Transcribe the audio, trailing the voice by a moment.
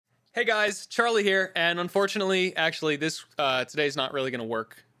Hey guys, Charlie here, and unfortunately, actually, this today's not really going to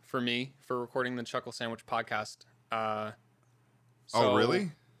work for me for recording the Chuckle Sandwich podcast. Oh,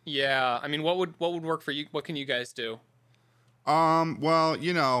 really? Yeah, I mean, what would work for you? What can you guys do? Well,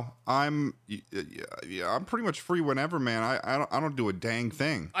 I'm pretty much free whenever, man. I don't do a dang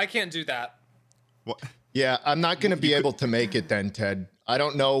thing. I can't do that. What? Yeah, I'm not going to be able to make it then, Ted. I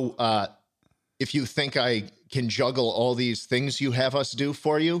don't know if you think I can juggle all these things you have us do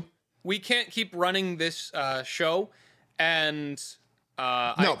for you. We can't keep running this show, and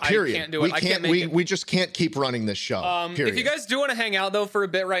No, period. I can't do it. We I can't make it. We just can't keep running this show. Period. If you guys do want to hang out though for a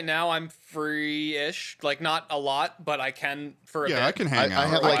bit right now, I'm free-ish. Like not a lot, but I can for a bit. Yeah, I can hang out. I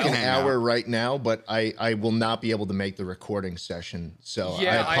have like can an hang hour out. right now, but I will not be able to make the recording session. So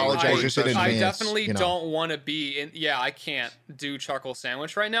Yeah, I apologize I- just in I advance. I definitely you know. don't want to be in. Yeah, I can't do Chuckle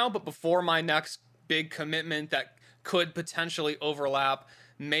Sandwich right now. But before my next big commitment that could potentially overlap,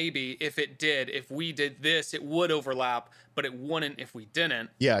 maybe if we did this, it would overlap, but it wouldn't if we didn't.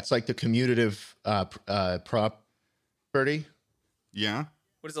 Yeah, it's like the commutative property. Yeah.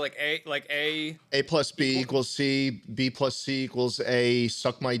 What is it like? A? A plus B equals C. B plus C equals A.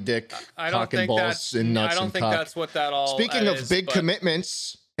 Suck my dick. I don't cock and think balls that's. and nuts I don't and think cock. that's what that all. Speaking of is, big but-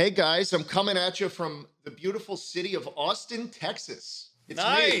 commitments, hey guys, I'm coming at you from the beautiful city of Austin, Texas. It's me.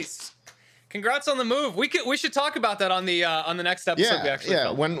 Nice. Congrats on the move. We should talk about that on the next episode. We actually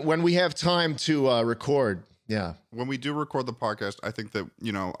Yeah. filmed. When we have time to record. Yeah. When we do record the podcast, I think that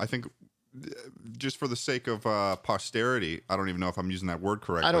just for the sake of posterity, I don't even know if I'm using that word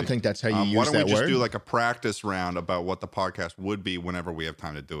correctly. I don't think that's how you why use don't that we just word. do like a practice round about what the podcast would be whenever we have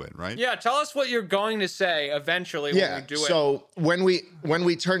time to do it, right? Yeah, tell us what you're going to say eventually when we do it. So when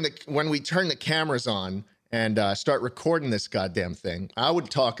we turn the cameras on and start recording this goddamn thing, I would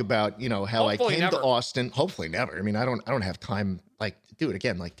talk about how Hopefully I came never. to Austin. Hopefully never. I mean, I don't have time like to do it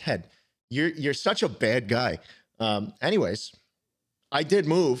again. Like Ted, you're such a bad guy. Anyways, I did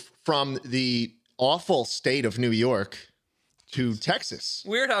move from the awful state of New York to Texas.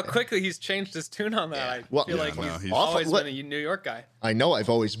 Weird how quickly he's changed his tune on that. I Well- feel Yeah, like no, he's he's- always Awful- been a New York guy. I know I've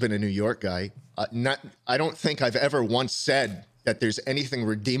always been a New York guy. I don't think I've ever once said that there's anything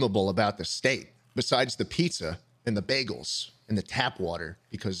redeemable about the state besides the pizza and the bagels and the tap water,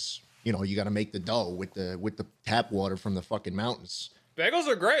 because you got to make the dough with the tap water from the fucking mountains. Bagels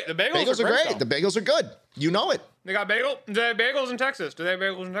are great. The bagels, Bagels are great. though. The bagels are good. You know it. They got Do they have bagels in Texas? Do they have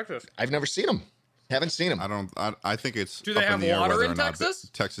bagels in Texas? I've never seen them. Haven't seen them. I think it's Do they up have in the air water whether in or not Texas?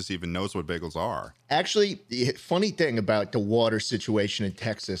 Texas even knows what bagels are. Actually, the funny thing about the water situation in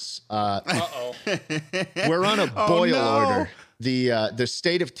Texas, Uh-oh. we're on a boil no. order. The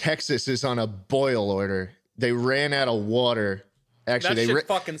state of Texas is on a boil order. They ran out of water. Actually, That they shit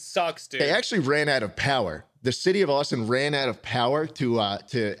fucking sucks, dude. They actually ran out of power. The city of Austin ran out of power to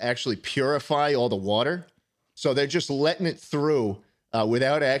actually purify all the water. So they're just letting it through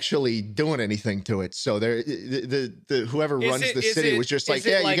without actually doing anything to it. So they're the whoever runs the city was just like,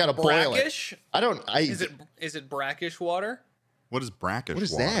 yeah, you got to boil brackish? it. I don't. Is it brackish water? What is brackish What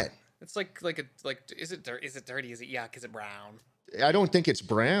is water? that? It's like is it dirty? Is it yuck? Is it brown? I don't think it's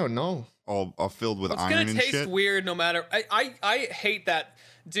brown. No. All filled with It's iron gonna and taste shit? weird no matter. I hate that,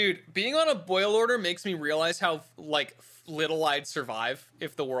 dude. Being on a boil order makes me realize how little I'd survive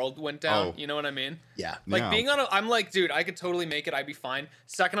if the world went down. Oh. You know what I mean? Yeah. Like Yeah. being on I'm like, dude, I could totally make it. I'd be fine.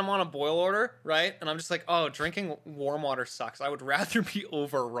 Second, I'm on a boil order, right? And I'm just like, oh, drinking warm water sucks. I would rather be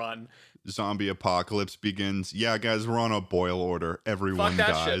overrun. Zombie apocalypse begins. Yeah, guys, we're on a boil order. Everyone Fuck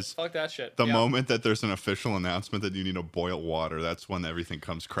that dies. shit. Fuck that shit. The Yeah. moment that there's an official announcement that you need to boil water, that's when everything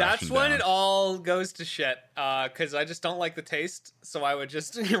comes crashing That's when down. it all goes to shit. Because I just don't like the taste, so I would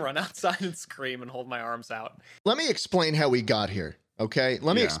just run outside and scream and hold my arms out. Let me explain how we got here. Okay.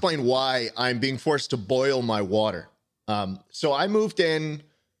 Let me Yeah. explain why I'm being forced to boil my water. So I moved in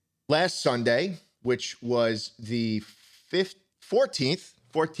last Sunday, which was the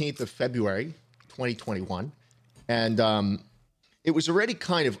 14th of February, 2021. And it was already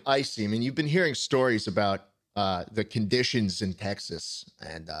kind of icy. I mean, you've been hearing stories about the conditions in Texas,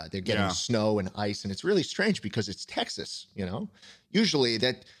 and they're getting Yeah. snow and ice. And it's really strange because it's Texas, Usually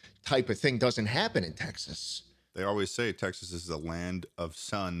that type of thing doesn't happen in Texas. They always say Texas is the land of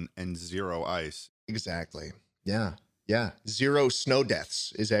sun and zero ice. Exactly. Yeah. Yeah. Zero snow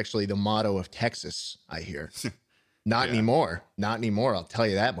deaths is actually the motto of Texas, I hear. Not Yeah. anymore. Not anymore. I'll tell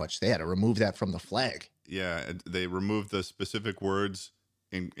you that much. They had to remove that from the flag. Yeah, and they removed the specific words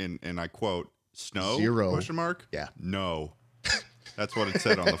in I quote, snow? Zero. Question mark? Yeah. No. That's what it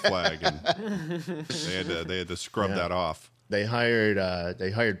said on the flag, and they had to scrub Yeah. that off. They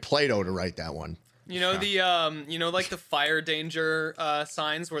hired Plato to write that one. You know like the fire danger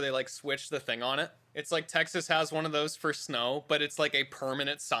signs where they like switch the thing on it? It's like Texas has one of those for snow, but it's like a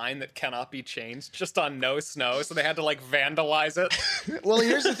permanent sign that cannot be changed just on no snow. So they had to like vandalize it. Well,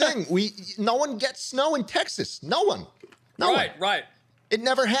 here's the thing. No one gets snow in Texas. No one. No one. Right. It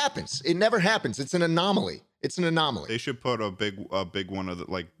never happens. It never happens. It's an anomaly. It's an anomaly. They should put a big one of the,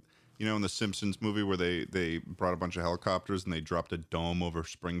 like, you know, in the Simpsons movie where they brought a bunch of helicopters and they dropped a dome over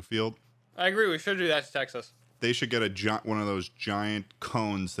Springfield. I agree. We should do that to Texas. They should get one of those giant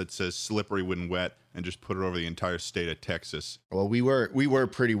cones that says "slippery when wet" and just put it over the entire state of Texas. Well, we were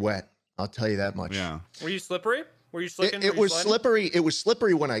pretty wet. I'll tell you that much. Yeah. Were you slippery? Were you slicking? It was slippery. It was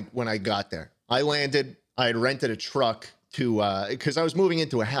slippery when I got there. I landed. I had rented a truck to because I was moving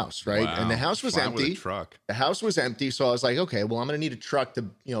into a house, right? Wow. And the house was Fly with a empty. truck. The house was empty, so I was like, okay, well, I'm gonna need a truck to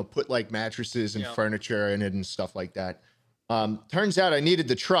put like mattresses and furniture in it and stuff like that. Turns out I needed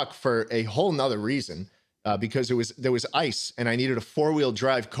the truck for a whole nother reason. Because there was ice and I needed a 4-wheel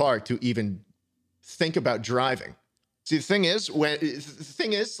drive car to even think about driving. See, the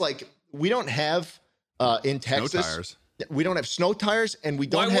thing is, like, we don't have in Texas Snow tires. We don't have snow tires, and we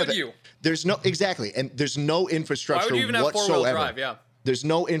don't Why have. would you? There's no exactly, and there's no infrastructure. Why would you even have whatsoever. 4-wheel drive? Yeah. There's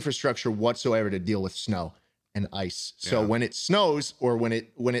no infrastructure whatsoever to deal with snow and ice. So Yeah. when it snows, or when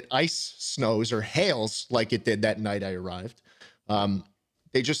it ice snows or hails like it did that night I arrived,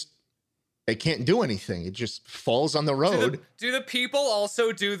 they can't do anything. It just falls on the road. Do the people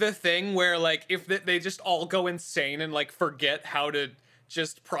also do the thing where like if they just all go insane and like forget how to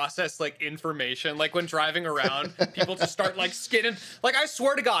just process like information? Like when driving around, people just start like skidding. Like I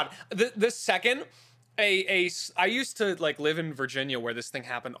swear to God, the second I used to like live in Virginia where this thing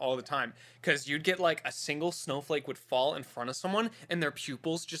happened all the time, because you'd get like a single snowflake would fall in front of someone and their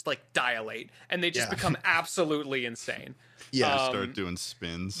pupils just like dilate and they just become absolutely insane. Yeah, Start doing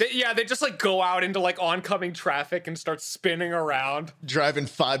spins. They just like go out into like oncoming traffic and start spinning around. Driving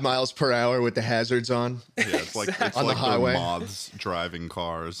 5 miles per hour with the hazards on. Yeah, it's like it's On the like highway. they're moths driving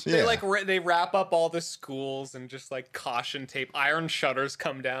cars. Yeah. They like they wrap up all the schools and just like caution tape, iron shutters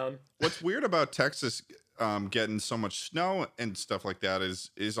come down. What's weird about Texas getting so much snow and stuff like that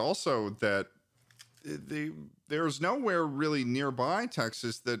is also that there's nowhere really nearby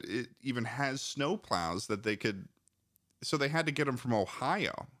Texas that it even has snow plows that they could. So they had to get them from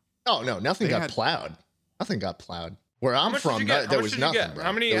Ohio. Oh no, nothing got plowed. Nothing got plowed. Where I'm from, there was nothing. Bro.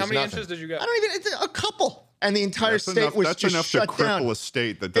 How many nothing. inches did you get? I don't even a couple. And the entire That's state enough, was that's just enough shut to cripple down. a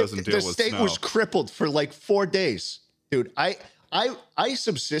state that doesn't deal with snow. The state was crippled for like 4 days, dude. I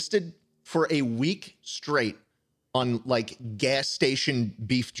subsisted for a week straight on like gas station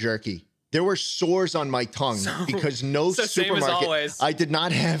beef jerky. There were sores on my tongue because no so same as supermarket. always. I did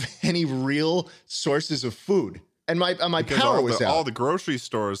not have any real sources of food, and my Because power was out. all the grocery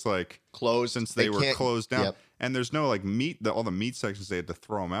stores like Closed since they were can't- closed down. Yep. And there's no like meat. All the meat sections they had to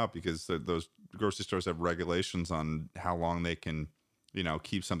throw them out because those grocery stores have regulations on how long they can,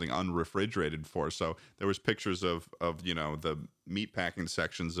 keep something unrefrigerated for. So there was pictures of the meat packing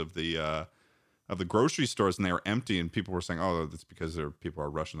sections of the grocery stores, and they were empty. And people were saying, "Oh, that's because people are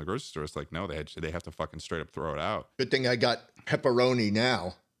rushing the grocery store." It's like, no, they have to fucking straight up throw it out. Good thing I got pepperoni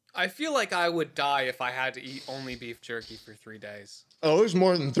now. I feel like I would die if I had to eat only beef jerky for 3 days. Oh, it was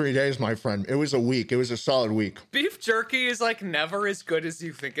more than 3 days, my friend. It was a week. It was a solid week. Beef jerky is like never as good as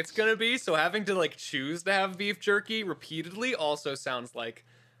you think it's gonna be, so having to like choose to have beef jerky repeatedly also sounds like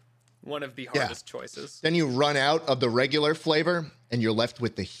one of the hardest choices. Then you run out of the regular flavor and you're left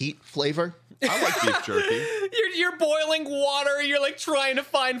with the heat flavor. I like beef jerky. You're boiling water, you're like trying to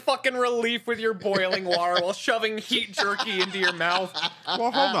find fucking relief with your boiling water while shoving heat jerky into your mouth,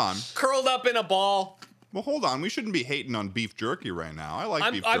 Well, hold on. curled up in a ball. Well, hold on. We shouldn't be hating on beef jerky right now. I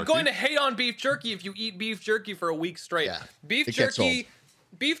like beef jerky. I'm going to hate on beef jerky if you eat beef jerky for a week straight. Yeah, Beef it gets jerky.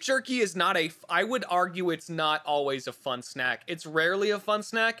 Beef jerky is not I would argue it's not always a fun snack. It's rarely a fun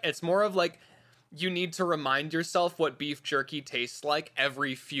snack. It's more of like you need to remind yourself what beef jerky tastes like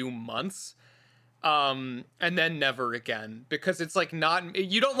every few months. And then never again, because it's like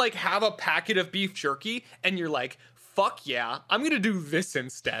you don't like have a packet of beef jerky and you're like, fuck yeah, I'm gonna do this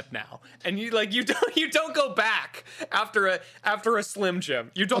instead now. And you don't go back after a Slim Jim.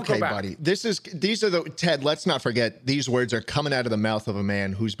 You don't go back. buddy. These are Ted, let's not forget, these words are coming out of the mouth of a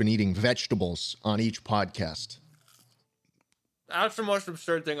man who's been eating vegetables on each podcast. That's the most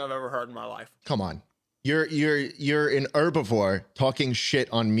absurd thing I've ever heard in my life. Come on. You're an herbivore talking shit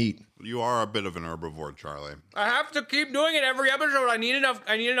on meat. You are a bit of an herbivore, Charlie. I have to keep doing it every episode. I need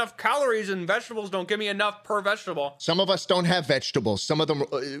enough calories, and vegetables don't give me enough per vegetable. Some of us don't have vegetables. Some of them,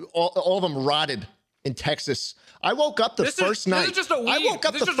 all of them rotted. in Texas. I woke up the first night. This is just a weed. I woke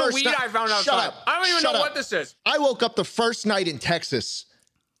up this the is just first a weed night. I found outside. Shut up. I don't even Shut know up. what this is. I woke up the first night in Texas,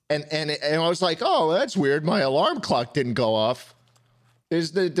 and I was like, oh, that's weird. My alarm clock didn't go off.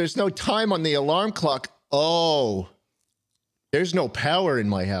 There's no time on the alarm clock. Oh, there's no power in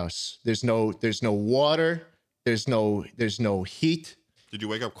my house. There's no water. There's no heat. Did you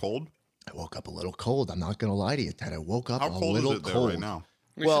wake up cold? I woke up a little cold. I'm not gonna lie to you, Ted. I woke up How a cold little is it there cold right now?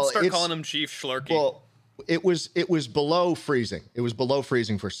 We should start calling him Chief Schlurky. Well, it was below freezing. It was below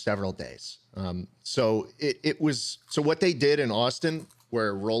freezing for several days. So what they did in Austin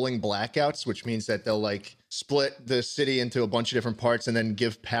were rolling blackouts, which means that they'll like split the city into a bunch of different parts and then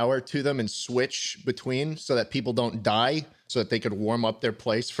give power to them and switch between so that people don't die, so that they could warm up their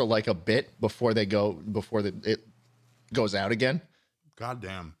place for like a bit before it goes out again. God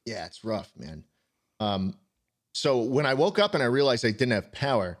damn. Yeah, it's rough, man. So when I woke up and I realized I didn't have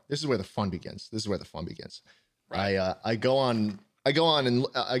power, this is where the fun begins. Right. I go on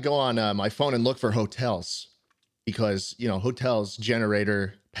my phone and look for hotels because, hotels,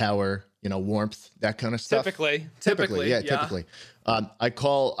 generator, power, warmth, that kind of stuff. Typically. I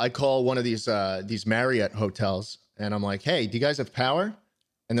call one of these Marriott hotels and I'm like, hey, do you guys have power?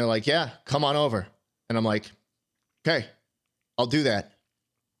 And they're like, yeah, come on over. And I'm like, okay, I'll do that.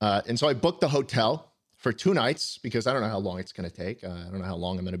 And so I booked the hotel for 2 nights because I don't know how long it's going to take. I don't know how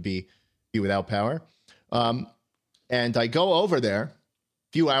long I'm going to be without power. And I go over there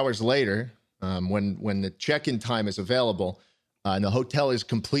a few hours later when the check-in time is available and the hotel is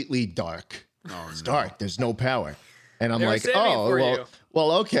completely dark. It's dark. There's no power. And I'm like, oh,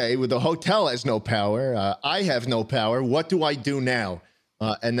 well, okay. Well, the hotel has no power. I have no power. What do I do now?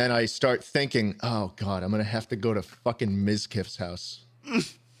 And then I start thinking, oh, God, I'm going to have to go to fucking Mizkif's house.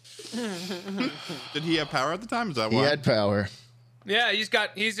 Did he have power at the time? Is that why? He had power. Yeah, he's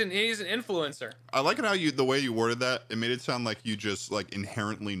an influencer. I like it how the way you worded that. It made it sound like you just like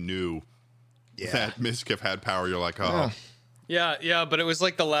inherently knew that Mizkif had power. You're like, oh. Yeah, but it was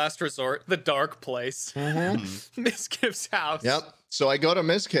like the last resort, the dark place. Mizkif's house. Yep. So I go to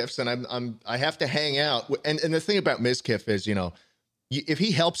Mizkif's and I have to hang out. And the thing about Mizkif is, if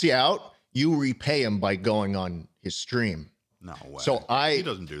he helps you out, you repay him by going on his stream. No way. So he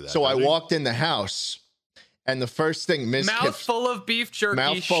doesn't do that. So I walked in the house, and the first thing mouthful of beef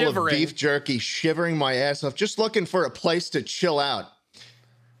jerky, shivering my ass off, just looking for a place to chill out.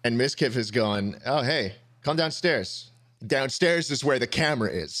 And Mizkif is going, oh hey, come downstairs. Downstairs is where the camera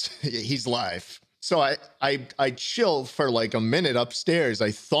is. He's live. So I chill for like a minute upstairs.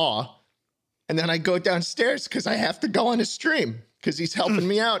 I thaw, and then I go downstairs because I have to go on his stream because he's helping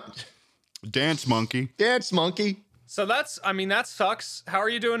me out. Dance monkey. So that sucks. How are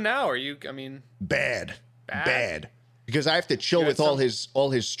you doing now? Are you, bad. Because I have to chill with all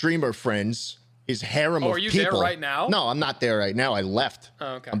his streamer friends, his harem of people. Are you there right now? No, I'm not there right now. I left.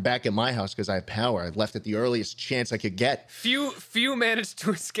 Oh, okay. I'm back at my house because I have power. I left at the earliest chance I could get. Few managed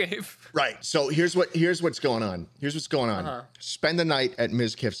to escape. Right. So here's what's going on. Spend the night at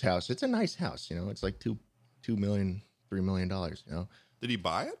Mizkif's house. It's a nice house, It's like $2 million, $3 million, Did he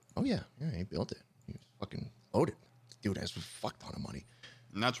buy it? Oh yeah, he built it. He fucking loaded. Dude has a fuck ton of money.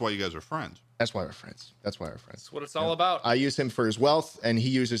 And that's why you guys are friends. That's why we're friends. That's what it's all about. I use him for his wealth, and he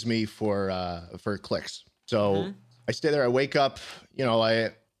uses me for clicks. So I stay there. I wake up.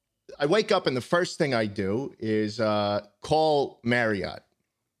 I wake up, and the first thing I do is call Marriott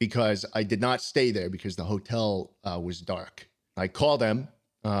because I did not stay there because the hotel was dark. I call them,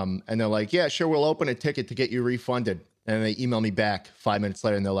 and they're like, "Yeah, sure, we'll open a ticket to get you refunded." And they email me back 5 minutes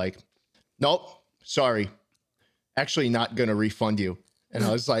later, and they're like, "Nope, sorry, actually not going to refund you." And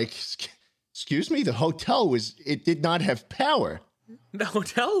I was like, excuse me, the hotel did not have power. The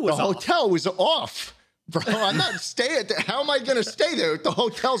hotel was off. Bro, I'm not staying there. How am I going to stay there if the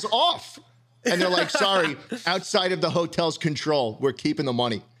hotel's off? And they're like, sorry, outside of the hotel's control, we're keeping the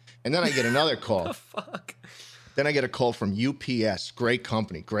money. And then I get another call. What the fuck? Then I get a call from UPS, great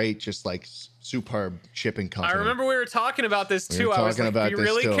company, great, just like superb shipping company. I remember we were talking about this too. I was like, be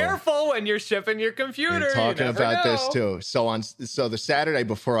really careful when you're shipping your computer. We're talking about this too. So the Saturday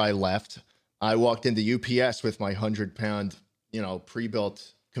before I left, I walked into UPS with my 100-pound,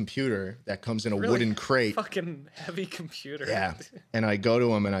 pre-built computer that comes in a wooden crate. Fucking heavy computer. Yeah. And I go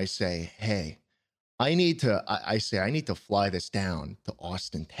to him and I say, hey, I need to fly this down to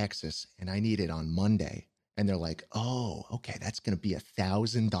Austin, Texas, and I need it on Monday. And they're like, oh, okay, that's going to be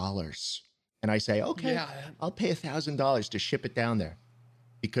 $1,000. And I say, okay, yeah, I'll pay $1,000 to ship it down there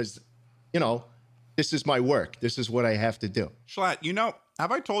because, this is my work. This is what I have to do. Schlatt,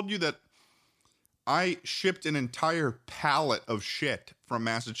 have I told you that I shipped an entire pallet of shit from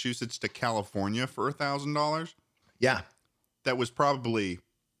Massachusetts to California for $1,000. Yeah. That was probably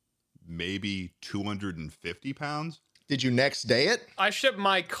maybe 250 pounds. Did you next day it? I shipped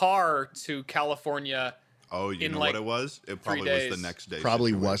my car to California. Oh, you in know like what it was? It probably was days. the next day.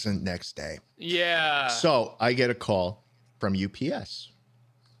 Probably situation. wasn't next day. Yeah. So I get a call from UPS.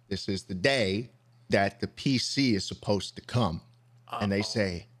 This is the day that the PC is supposed to come. And they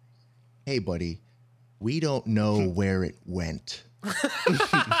say, hey, buddy, we don't know where it went.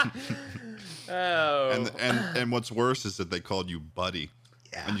 Oh. And what's worse is that they called you buddy.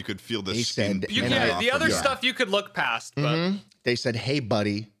 Yeah. And you could feel the They skin said- peeling Yeah, off the of other you. stuff you could look past, but They said, hey,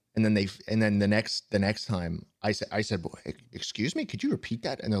 buddy. And then the next time I said, boy, excuse me, could you repeat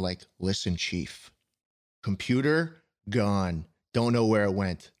that? And they're like, listen, chief, computer gone. Don't know where it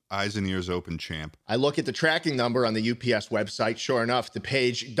went. Eyes and ears open, champ. I look at the tracking number on the UPS website. Sure enough, the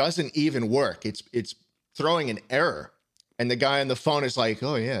page doesn't even work. It's throwing an error. And the guy on the phone is like,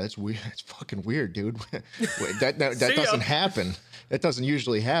 oh, yeah, that's weird. It's fucking weird, dude. that See ya. doesn't happen. That doesn't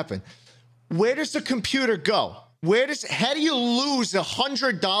usually happen. Where does the computer go? How do you lose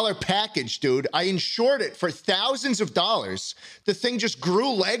 $100 package, dude? I insured it for thousands of dollars. The thing just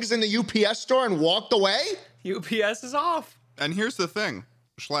grew legs in the UPS store and walked away? UPS is off. And here's the thing,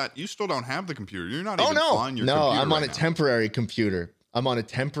 Schlatt, you still don't have the computer. You're not Oh, even no. on your No, computer I'm on right a now. temporary computer. I'm on a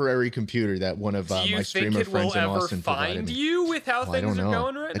temporary computer that one of Do you my think streamer it will friends in ever Austin provided find me. you with how Well, I things don't are know.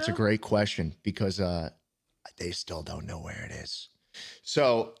 going right That's now? a great question because they still don't know where it is.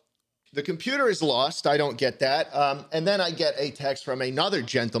 So the computer is lost. I don't get that. And then I get a text from another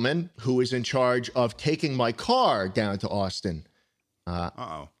gentleman who is in charge of taking my car down to Austin.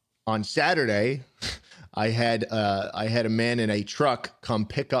 Uh-oh. On Saturday, I had a man in a truck come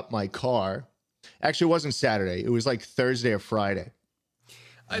pick up my car. Actually, it wasn't Saturday. It was like Thursday or Friday.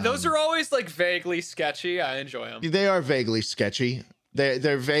 Those are always like vaguely sketchy. I enjoy them. They are vaguely sketchy.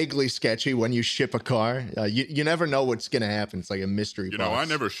 They're vaguely sketchy when you ship a car. You never know what's going to happen. It's like a mystery You box. know, I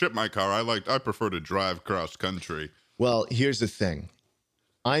never ship my car. I prefer to drive cross country. Well, here's the thing.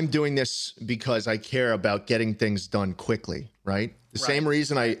 I'm doing this because I care about getting things done quickly, right? The same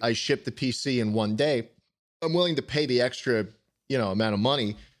reason I ship the PC in one day. I'm willing to pay the extra, amount of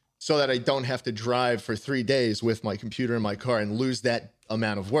money so that I don't have to drive for 3 days with my computer in my car and lose that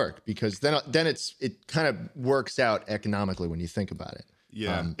amount of work, because then it kind of works out economically when you think about it.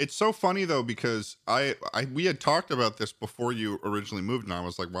 Yeah, it's so funny though, because we had talked about this before you originally moved, and I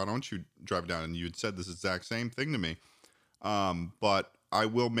was like, why don't you drive down? And you had said this exact same thing to me. But I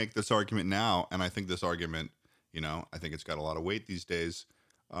will make this argument now, and I think this argument, I think it's got a lot of weight these days.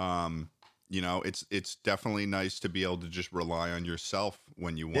 It's definitely nice to be able to just rely on yourself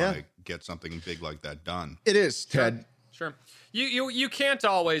when you want to get something big like that done. It is, Ted. Sure. You can't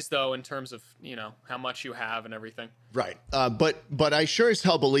always though, in terms of how much you have and everything. Right. But I sure as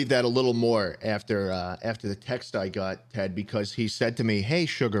hell believe that a little more after the text I got, Ted, because he said to me, "Hey,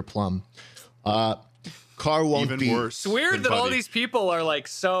 Sugar Plum, car won't Even be." worse. It's weird that all buddy. these people are like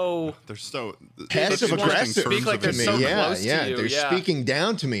so. They're so Passive such aggressive. interesting Speak terms like of they're so endearment. close to you, They're yeah. speaking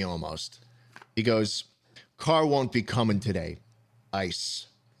down to me almost. He goes, "Car won't be coming today. Ice."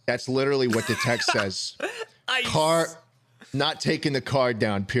 That's literally what the text says. Ice. Car, not taking the car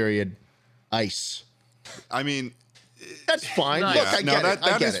down. Period. Ice. I mean, That's fine. Nice. Look, yeah, I no, get it. I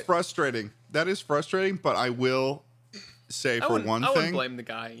that get is it. frustrating. That is frustrating, but I will say I for wouldn't- one I wouldn't thing blame the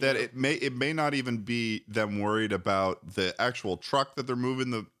guy. that it may not even be them worried about the actual truck that they're moving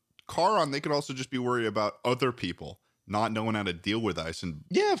the car on. They could also just be worried about other people not knowing how to deal with ice and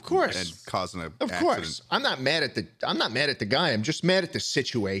Yeah, of course. and causing an Of accident. course. I'm not mad at the guy. I'm just mad at the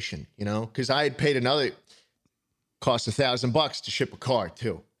situation, because I had paid cost $1,000 to ship a car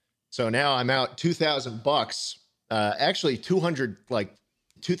too. So now I'm out $2,000. Actually 200, like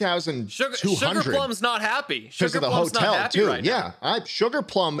 2,200. Sugar Plum's not happy. because Sugar of the Plum's hotel not happy too. right now. Sugar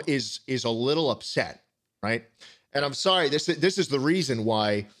Plum is a little upset, right? And I'm sorry. This is the reason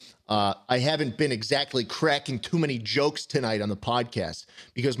why I haven't been exactly cracking too many jokes tonight on the podcast,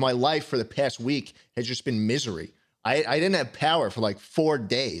 because my life for the past week has just been misery. I didn't have power for like 4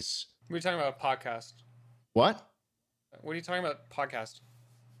 days. What are you talking about? Podcast. What? What are you talking about? Podcast.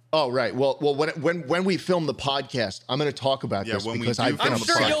 Oh, right. Well, when we film the podcast, I'm going to talk about Yeah, this when we because do I've been film I'm on the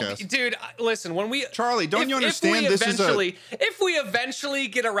the sure podcast. you'll, dude. Listen, when we Charlie, don't you if understand we this is a- if we eventually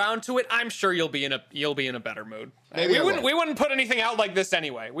get around to it, I'm sure you'll be in a better mood. Maybe I will. We wouldn't put anything out like this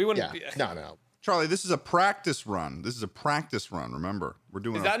anyway. We wouldn't. Yeah. No. Charlie, this is a practice run. This is a practice run. Remember, we're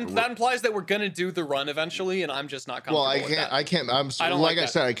doing That implies that we're gonna do the run eventually, and I'm just not comfortable Well, with that. I can't. I don't like like I that.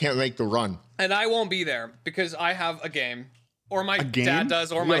 said, I can't make the run. And I won't be there because I have a game, or my game? dad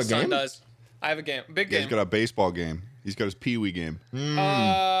does, or You my have a son game? does. I have a game. Big Yeah, game. he's got a baseball game. He's got his Pee-wee game. You'll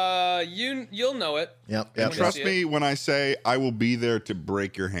know it. Yep. When Yep. you Trust see it. me when I say I will be there to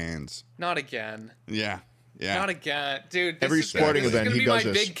break your hands. Not again. Yeah. Yeah. Not again, dude. This Every is sporting this event, is he gonna be does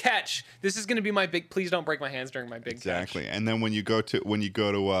my this. big catch. This is gonna be my big. Please don't break my hands during my big Exactly. catch. And then when you go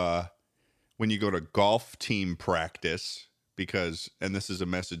to golf team practice, because, and this is a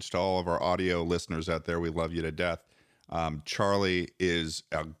message to all of our audio listeners out there, we love you to death. Charlie is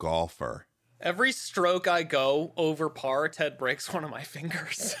a golfer. Every stroke I go over par, Ted breaks one of my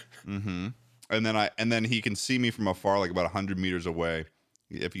fingers. And then he can see me from afar, like about 100 meters away.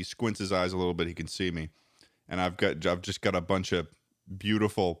 If he squints his eyes a little bit, he can see me. And I've just got a bunch of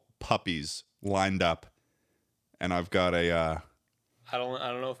beautiful puppies lined up, and I've got a I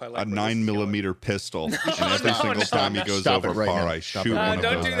don't know if I like a where this is 9mm pistol. And every single time he goes Stop it over right par, now. I Stop shoot it right one of now.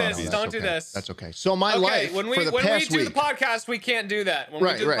 Don't those do this. puppies. Don't do okay. this. That's okay. So my Okay, life when we for the past do week. the podcast, we can't do that. When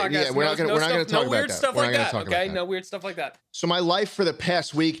Right, we do the right. podcast, Yeah, we're not gonna talk no about weird that. stuff We're like not gonna that. talk about Okay, that. no weird stuff like that. So my life for the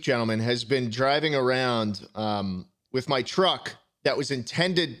past week, gentlemen, has been driving around with my truck that was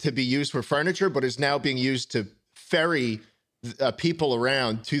intended to be used for furniture, but is now being used to ferry people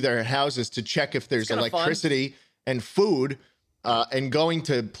around to their houses to check if there's kinda electricity and food, and going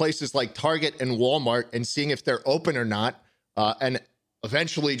to places like Target and Walmart and seeing if they're open or not, and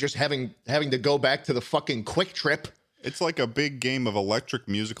eventually just having to go back to the fucking Quick Trip. It's like a big game of electric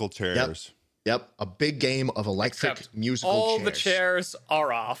musical chairs. Yep, a big game of electric Except musical all chairs. the chairs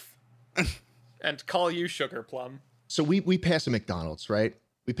are off. And call you Sugar Plum. So we pass a McDonald's, right?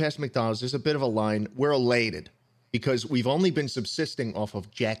 We pass McDonald's. There's a bit of a line. We're elated because we've only been subsisting off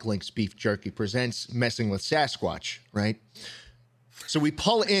of Jack Link's Beef Jerky presents Messing with Sasquatch, right? So we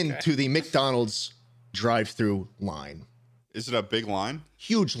pull into the McDonald's drive-through line. Is it a big line?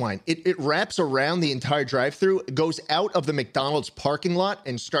 Huge line. It wraps around the entire drive-through, goes out of the McDonald's parking lot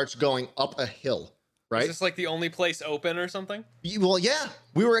and starts going up a hill, right? Is this like the only place open or something? Well, yeah,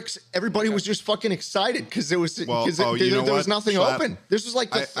 we were. Everybody was just fucking excited because there was Well, because you know there was what, nothing Schlatt? open. This was like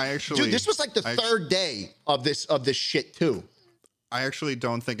dude, this was like the third day of this shit too. I actually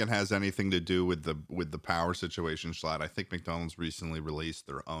don't think it has anything to do with the power situation, Schlatt. I think McDonald's recently released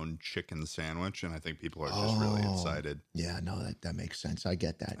their own chicken sandwich, and I think people are just really excited. Yeah, no, that makes sense. I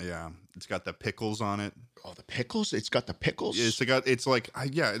get that. Yeah, it's got the pickles on it. Oh, the pickles! It's got the pickles. It's like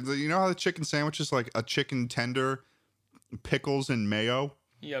you know how the chicken sandwich is like a chicken tender, pickles and mayo.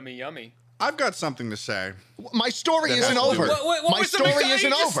 Yummy, yummy. I've got something to say. My story That isn't has to do over. with- What My was the story McDonald's? isn't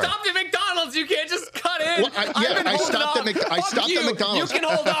You just over. stopped at McDonald's. You can't just cut in. Well, I've yeah, been I holding stopped off. at I Fuck stopped you. at McDonald's. You can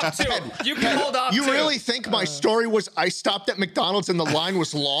hold off too. You can hold off You too. really think my story was I stopped at McDonald's and the line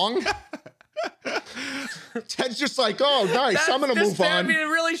was long? Ted's just like, oh, nice. I'm gonna move That'd on. be a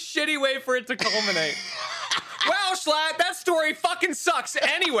really shitty way for it to culminate. Wow, Schlatt, that story fucking sucks.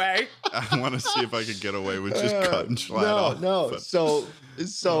 Anyway, I want to see if I could get away with just cutting Schlatt off. No. but-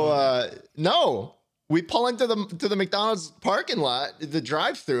 No. We pull into the McDonald's parking lot, the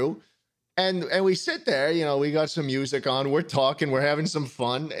drive-through, and we sit there. You know, we got some music on. We're talking. We're having some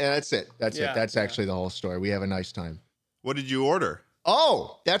fun, and that's it. That's it. Yeah, That's actually the whole story. We have a nice time. What did you order?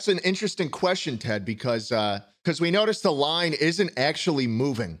 Oh, that's an interesting question, Ted, because we noticed the line isn't actually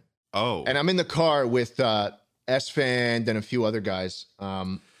moving, Oh, and I'm in the car with S-Fan and a few other guys.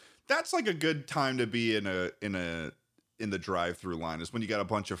 that's like a good time to be in the drive-through line is when you got a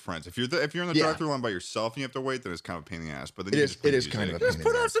bunch of friends. If you're in the Yeah. drive-through line by yourself and you have to wait, then it's kind of a pain in the ass. But then It you is- just put it is music. kind of a just pain in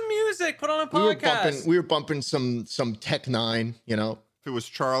put the on ass. some music. Put on a We podcast. were bumping some Tech Nine, you know. If it was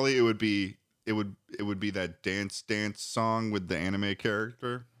Charlie, it would be that dance song with the anime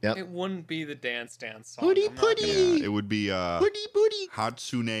character. Yep. It wouldn't be the dance song. Putty I'm not putty. gonna- Yeah, it would be Booty.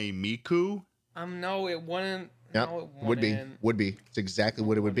 Hatsune Miku. No, it wouldn't. Yep. No, it Would be. wouldn't. Would be. It's exactly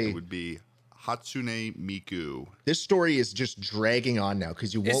what it would It be. would be Hatsune Miku. This story is just dragging on now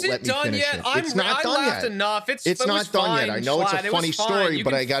because you Is won't it let me done finish yet? it. I It's not done laughed yet. enough. It's it was not done yet. fine, I know it's Schlatt. a It was funny fine. story, You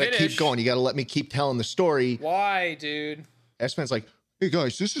but can I got to keep finish. going. You got to let me keep telling the story. Why, dude? S-Fan's like, hey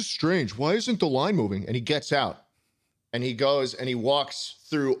guys, this is strange. Why isn't the line moving? And he gets out and he goes and he walks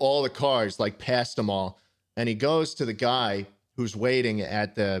through all the cars, like past them all. And he goes to the guy who's waiting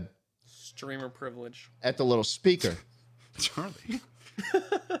at the Streamer privilege. little speaker. Charlie.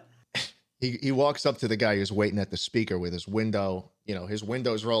 He walks up to the guy who's waiting at the speaker with his window, his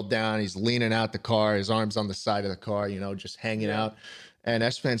window's rolled down. He's leaning out the car, his arms on the side of the car, just hanging out. And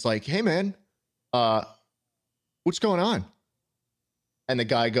S-Fan's like, hey man, what's going on? And the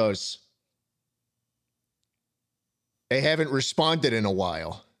guy goes, they haven't responded in a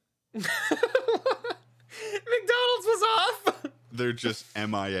while. McDonald's was off. They're just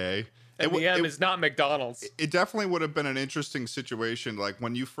MIA. And the M is not McDonald's. It definitely would have been an interesting situation. Like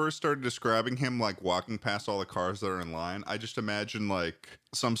when you first started describing him, like walking past all the cars that are in line, I just imagine like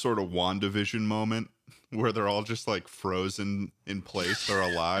some sort of WandaVision moment where they're all just like frozen in place. They're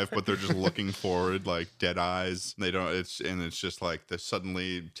alive, but they're just looking forward, like dead eyes. They don't. It's just like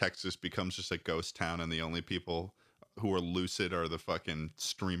suddenly Texas becomes just a ghost town, and the only people who are lucid are the fucking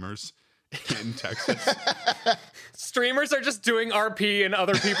streamers in Texas. Streamers are just doing RP, and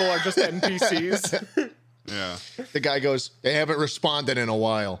other people are just NPCs. Yeah. The guy goes, they haven't responded in a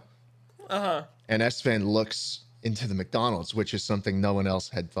while. And Esfand looks into the McDonald's, which is something no one else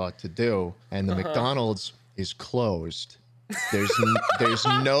had thought to do. And the McDonald's is closed. There's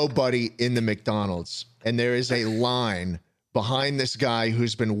nobody in the McDonald's. And there is a line behind this guy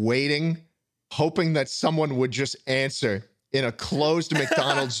who's been waiting, hoping that someone would just answer in a closed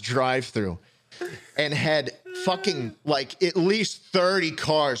McDonald's drive-thru, and had fucking like at least 30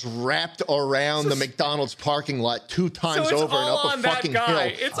 cars wrapped around the McDonald's parking lot 2 times So it's over and all up on a that fucking guy.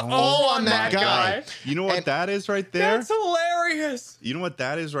 hill. It's all on that guy. You know what And- that is right there? That's hilarious. You know what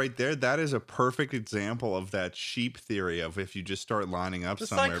that is right there? That is a perfect example of that sheep theory of if you just start lining up The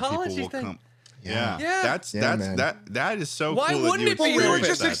somewhere, people psychology will thing. come. Yeah. Yeah. That's man. that is so Why cool. that wouldn't you it would be Well, we were open?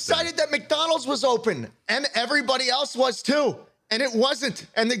 just that excited thing. that McDonald's was open, and everybody else was too. And it wasn't.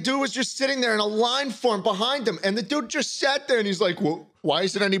 And the dude was just sitting there in a line form behind him. And the dude just sat there and he's like, well, why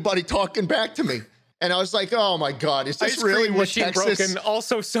isn't anybody talking back to me? And I was like, oh my God, is this Ice really cream what machine Texas broken.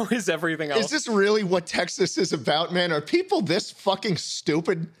 Also, so is everything else. is this really what Texas is about, man? Are people this fucking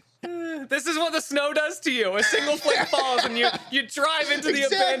stupid? This is what the snow does to you. A single flake falls, and you drive into the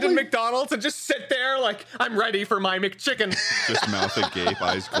Exactly. abandoned McDonald's and just sit there like, I'm ready for my McChicken. Just mouth agape,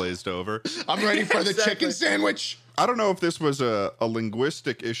 eyes glazed over. I'm ready for the Exactly. chicken sandwich. I don't know if this was a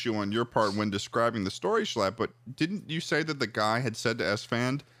linguistic issue on your part when describing the story, Schlapp, but didn't you say that the guy had said to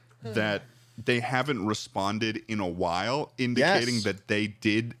Esfand that they haven't responded in a while, indicating Yes. that they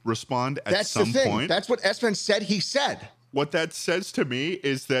did respond at That's some the thing. point? That's what Espen said he said. What that says to me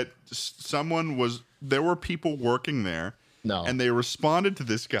is that there were people working there. No. And they responded to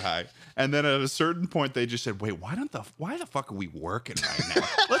this guy. And then at a certain point, they just said, wait, why the fuck are we working right now?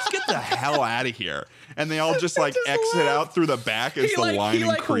 Let's get the hell out of here. And they all just like exit out through the back as the line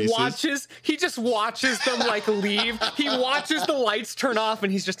increases. He just watches them like leave. He watches the lights turn off,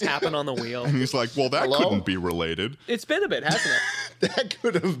 and he's just tapping on the wheel. And he's like, well, that Hello? couldn't be related. It's been a bit, hasn't it? That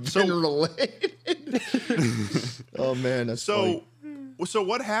could have been related. Oh man, that's funny. So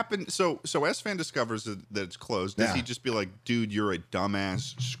what happened? So Esfand discovers that it's closed. Does Yeah. he just be like, dude, you're a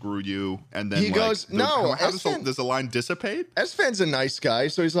dumbass, screw you? And then He goes, no, does the line dissipate? Esfand's a nice guy,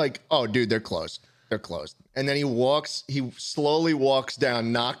 so he's like, "Oh, dude, they're closed. They're closed." And then he slowly walks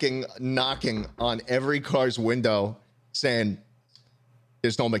down, knocking on every car's window, saying,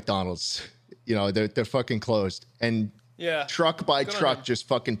 "There's no McDonald's. You know, they're fucking closed." And Yeah. truck by Good on truck him. just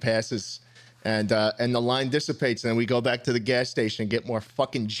fucking passes, and the line dissipates, and then we go back to the gas station and get more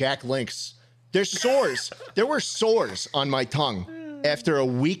fucking Jack Links. There's sores. There were sores on my tongue after a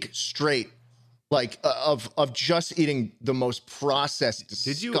week straight, like of just eating the most processed,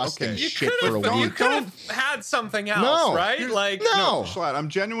 Did you? disgusting Okay. shit for a You week. could have had something else, No. right? Like, No. Schlatt, I'm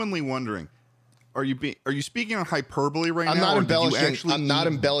genuinely wondering. Are you speaking on hyperbole right I'm now? not or did you embellishing- actually I'm not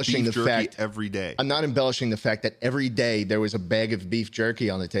eat embellishing beef the jerky fact- every day. I'm not embellishing the fact that every day there was a bag of beef jerky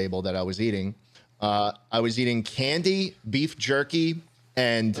on the table that I was eating. I was eating candy, beef jerky,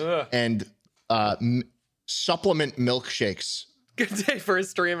 and supplement milkshakes. good day for a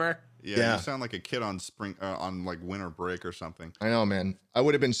streamer. Yeah, you sound like a kid on on like winter break or something. I know, man. I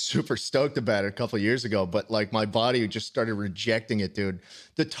would have been super stoked about it a couple of years ago, but like my body just started rejecting it, dude.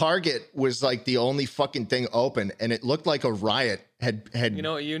 The Target was like the only fucking thing open, and it looked like a riot had. You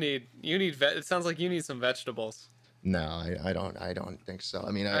know what you need? It sounds like you need some vegetables. No, I don't think so.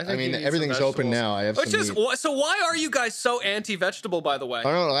 I mean, I I think you mean, need some everything's open vegetables. now. I have Which some is meat. so. Why are you guys so anti-vegetable? By the way, I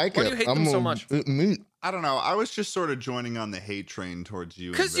don't like Why it. do you hate them so much? Meat. I don't know. I was just sort of joining on the hate train towards you.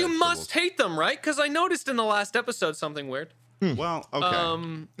 and because you must vegetables. hate them, right? Because I noticed in the last episode something weird. Well, okay.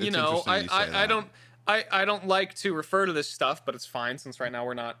 You It's know, interesting you say I that. don't. I don't like to refer to this stuff, but it's fine since right now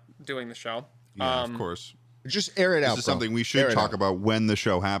we're not doing the show. Yeah, of course. Just air it out. This is bro. something we Air should it talk out. about when the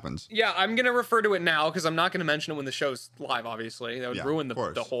show happens. Yeah, I'm gonna refer to it now because I'm not gonna mention it when the show's live. Obviously, that would Yeah, ruin of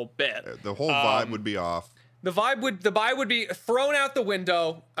course. the whole bit. The whole vibe would be off. The vibe would be thrown out the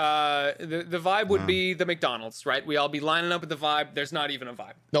window. The vibe would be the McDonald's, right? We all be lining up at the vibe. There's not even a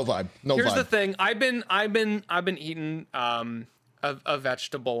vibe. No vibe. No Here's vibe. the thing. I've been eating a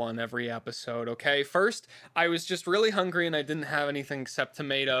vegetable on every episode. Okay, first I was just really hungry and I didn't have anything except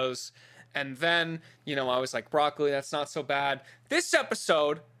tomatoes, and then I was like broccoli. That's not so bad. This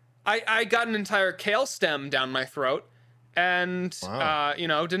episode, I got an entire kale stem down my throat, and Wow.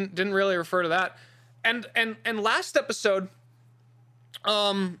 didn't really refer to that. And last episode,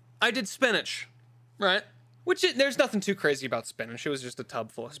 I did spinach, right? There's nothing too crazy about spinach. It was just a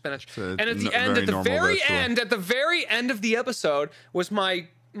tub full of spinach. a And at the very end, at the normal very vegetable. end, at the very end of the episode was my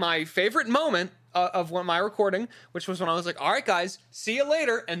favorite moment of my recording, which was when I was like, all right, guys, see you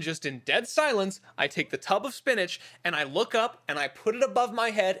later. And just in dead silence, I take the tub of spinach and I look up and I put it above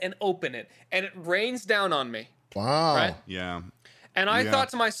my head and open it. And it rains down on me. Wow. Right? Yeah. And I Yeah. thought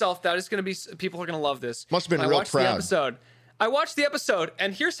to myself, that is going to be, people are going to love this. Must have been And I real watched proud. The episode. I watched the episode,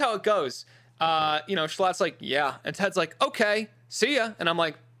 and here's how it goes. Schlatt's like, yeah. And Ted's like, okay, see ya. And I'm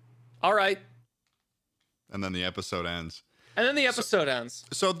like, all right. And then the episode ends. And then the episode ends.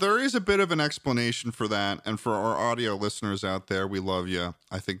 So there is a bit of an explanation for that, and for our audio listeners out there, we love you.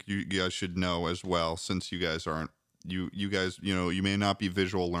 I think you guys should know as well, since you guys aren't you guys, you may not be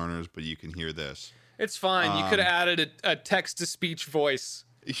visual learners, but you can hear this. It's fine. You could have added a text-to-speech voice.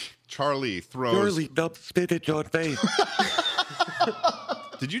 Charlie throws. Charlie dumped spinach on face.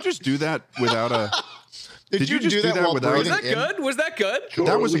 Did you just do that without a? Did you just do that while without? Was breathing? that good? Was that good?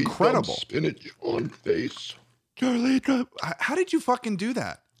 That was Charlie incredible. dumped spinach on face. Charlie, how did you fucking do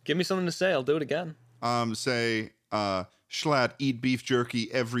that? Give me something to say. I'll do it again. Say, Schlatt, eat beef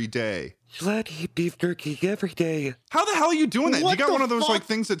jerky every day. Schlatt eat beef jerky every day. How the hell are you doing that? What You got the one of those fuck? like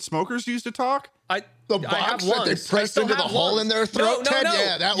things that smokers used to talk? The I box have that they lungs. pressed I still into the have hole lungs. in their throat, No, Ted? no.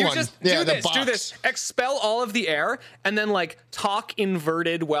 Yeah, that you one. Just Yeah, do the this. Do box. this. Expel all of the air and then like talk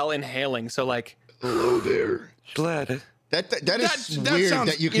inverted while inhaling. So like, Hello there. Schlatt. That is That weird sounds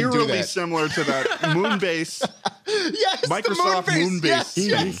that you can do eerily that. similar to that Moonbase. Yes, Microsoft the moon Moonbase. face.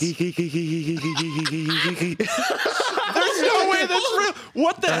 Yes, yes. There's no way that's real.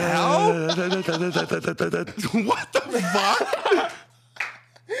 What the hell? What the fuck?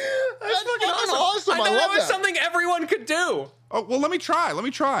 That's fucking awesome. I I thought that love was that. something everyone could do. Oh, well, let me try.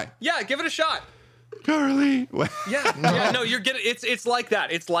 Yeah, give it a shot. Charlie. Yeah, no, you're getting it's like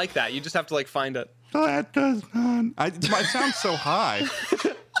that. It's like that. You just have to like find it. That does not. It sounds so high.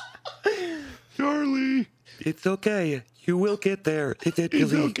 Charlie. It's okay. You will get there.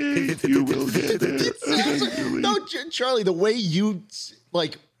 Eventually. okay. You will get there. No, Charlie, the way you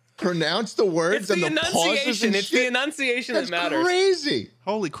like pronounce the words It's and the the pauses enunciation. and It's the shit, enunciation that's that matters. crazy.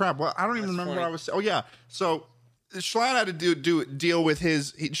 Holy crap! Well, I don't even remember funny. what I was. Oh yeah. So Schlatt had to deal with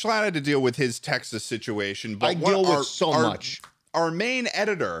his. Schlatt had to deal with his Texas situation. But I deal with so much. Our main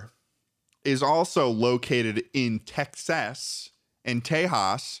editor is also located in Texas, in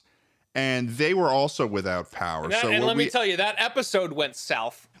Tejas, and they were also without power. And let me tell you, that episode went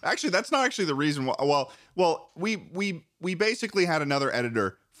south. Actually, that's not actually the reason why. Well, we basically had another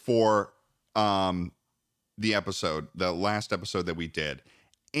editor for the episode, the last episode that we did.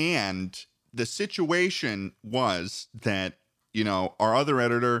 And the situation was that, our other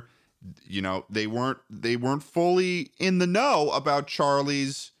editor, they weren't fully in the know about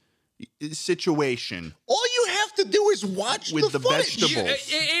Charlie's situation. All you have to do is watch With the footage. vegetables.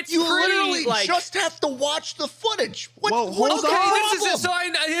 It's You pretty literally like. just have to watch the footage. Well, what's hold the on. Okay, this is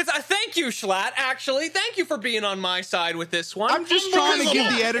problem? it. So thank you, Schlatt. Actually, thank you for being on my side with this one. I'm just trying to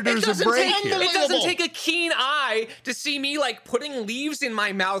give the editors a break here. It doesn't take a keen eye to see me like putting leaves in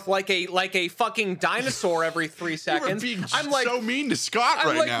my mouth like a fucking dinosaur every 3 You were seconds. being I'm like so mean to Scott I'm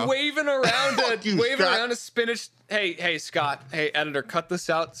right like now. waving around Fuck you, Scott. a spinach. Hey, Scott. Hey, editor, cut this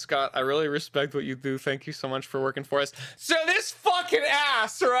out, Scott. I really respect what you do. Thank you so much for working for us. So this fucking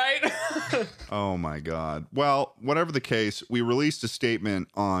ass, right? Oh my God. Well, whatever the case, we released a statement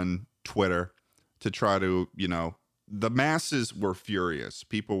on Twitter to try to, the masses were furious.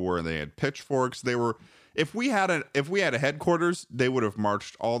 They had pitchforks. If we had a headquarters, they would have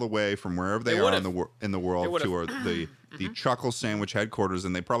marched all the way from wherever they are in the world to the Chuckle Sandwich headquarters,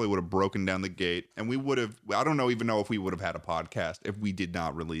 and they probably would have broken down the gate. And we would have. I don't even know if we would have had a podcast if we did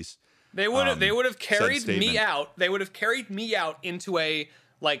not release. They would have carried statement. me out. They would have carried me out into a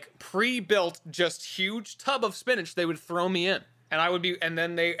like pre-built, just huge tub of spinach. They would throw me in, and I would be, and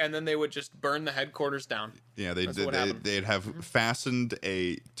then they would just burn the headquarters down. Yeah, That's what happened. they'd have fastened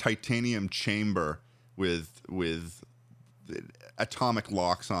a titanium chamber with atomic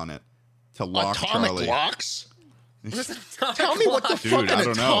locks on it to lock Atomic Charlie. locks? Tell me what the Dude, fuck I an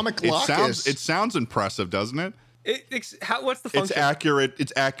don't know. atomic lock is. It sounds impressive, doesn't it? What's the function? It's accurate.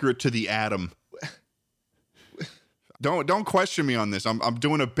 It's accurate to the atom. Don't question me on this. I'm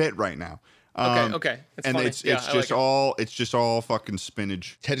doing a bit right now. Okay. It's and funny. it's Yeah, I like it. it's just all fucking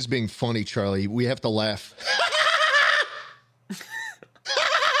spinach. Ted is being funny, Charlie. We have to laugh.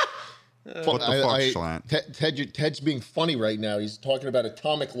 What the fuck, Schlatt? Ted's being funny right now. He's talking about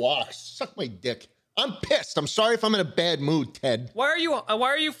atomic locks. Suck my dick. I'm pissed. I'm sorry if I'm in a bad mood, Ted. Why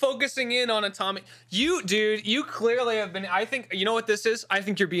are you focusing in on atomic? You clearly have been. I think you know what this is. I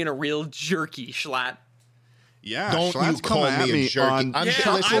think you're being a real jerky, Schlatt. Yeah, don't Schlatt's you call me a jerky. I'm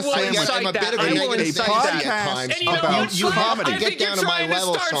a bit of a negative podcast about you comedy. I think Get down to my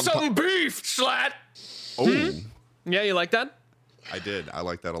level start some beef, Schlatt. Oh, Yeah, you like that? I did. I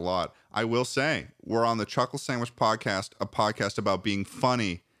like that a lot. I will say, we're on the Chuckle Sandwich Podcast, a podcast about being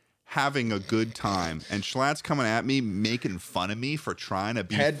funny, having a good time. And Schlatt's coming at me, making fun of me for trying to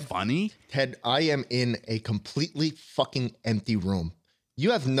be funny. Ted, I am in a completely fucking empty room. You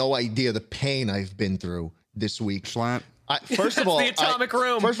have no idea the pain I've been through this week. Schlatt. First of all, the atomic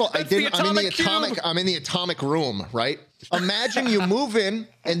room. First of all, That's I'm in the atomic room, right? Imagine you move in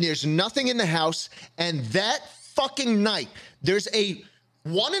and there's nothing in the house, and that fucking night there's a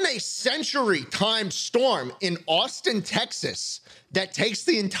 1 in a century time storm in Austin, Texas that takes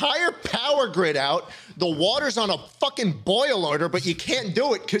the entire power grid out. The water's on a fucking boil order, but you can't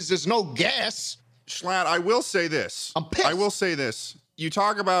do it because there's no gas. Schlatt, I will say this. I'm pissed. I will say this. You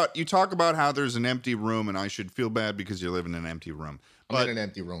talk about how there's an empty room and I should feel bad because you live in an empty room. I'm in an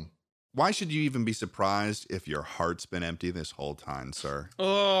empty room. Why should you even be surprised if your heart's been empty this whole time, sir?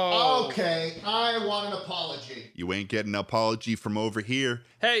 Oh. Okay, I want an apology. You ain't getting an apology from over here.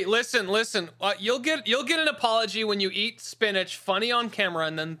 Hey, listen. You'll get an apology when you eat spinach funny on camera,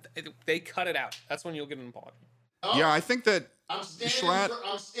 and then they cut it out. That's when you'll get an apology. Oh, Yeah, I think that I'm Schlatt,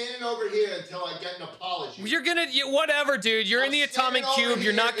 standing over here until I get an apology. Whatever, dude. You're in the atomic cube.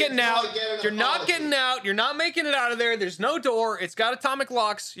 You're not getting out. You're not getting out. You're not making it out of there. There's no door. It's got atomic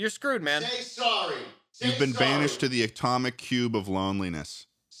locks. You're screwed, man. Say sorry. you've been banished to the atomic cube of loneliness.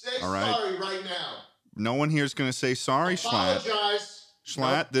 Say all right? sorry right now. No one here is going to say sorry, Schlatt. Apologize.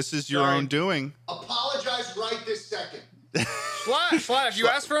 Schlatt, this is your own doing. Apologize right this second. Schlatt, if you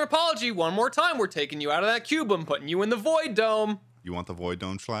ask for an apology one more time, we're taking you out of that cube and putting you in the void dome. You want the void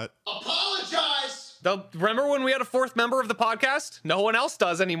dome, Schlatt? Apologize. Remember when we had a fourth member of the podcast? No one else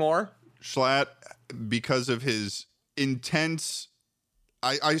does anymore. Schlatt, because of his intense,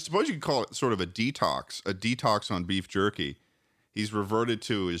 I suppose you could call it sort of a detox on beef jerky. He's reverted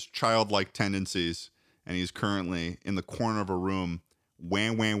to his childlike tendencies, and he's currently in the corner of a room,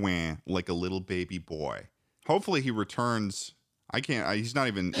 wah, wah, wah, like a little baby boy. Hopefully he returns. He's not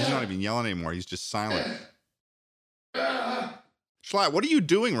even yelling anymore. He's just silent. Schlatt, what are you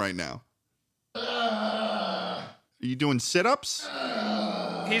doing right now? Are you doing sit-ups?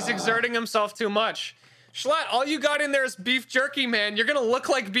 He's exerting himself too much. Schlatt, all you got in there is beef jerky, man. You're gonna look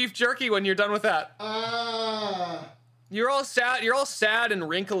like beef jerky when you're done with that. You're all sad and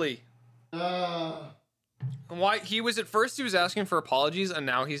wrinkly. Why he was asking for apologies, and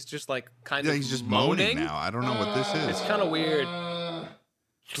now he's just like he's just moaning now. I don't know what this is. It's kind of weird.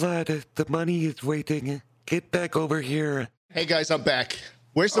 Schlatt, the money is waiting. Get back over here. Hey guys, I'm back.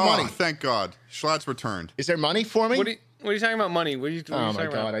 Where's the money? Thank God. Schlatt's returned. Is there money for me? What are you talking about money? What are you oh my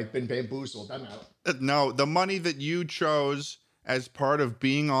talking God, about? I've been bamboozled. I'm out. No, the money that you chose as part of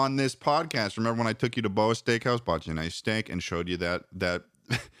being on this podcast. Remember when I took you to Boa Steakhouse, bought you a nice steak, and showed you that that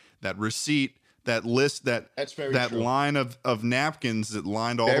receipt, that list, That's very that true. line of napkins that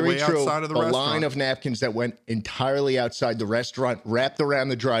lined all the Very way true. outside of the a restaurant. line of napkins that went entirely outside the restaurant, wrapped around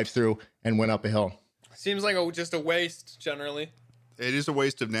the drive-thru, and went up a hill. Seems like just a waste generally. It is a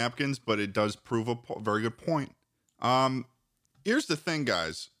waste of napkins, but it does prove a very good point. Here's the thing,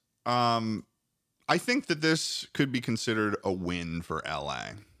 guys. I think that this could be considered a win for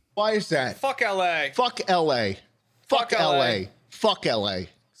LA. Why is that? Fuck LA. Fuck LA. Fuck LA. LA. Fuck LA.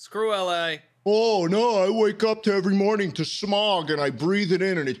 Screw LA. Oh, no, I wake up every morning to smog and I breathe it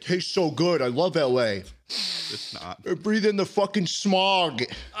in and it tastes so good. I love LA. It's not. I breathe in the fucking smog.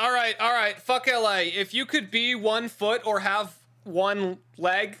 All right. Fuck LA. If you could be 1 foot or have one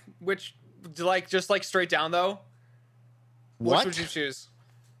leg, which just straight down though, What? which would you choose?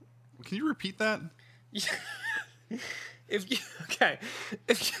 Can you repeat that? If you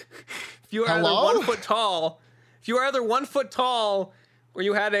are either Hello? 1 foot tall, or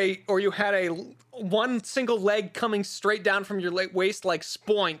you had a one single leg coming straight down from your waist like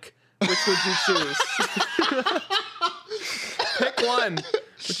Spoink, which would you choose? Pick one.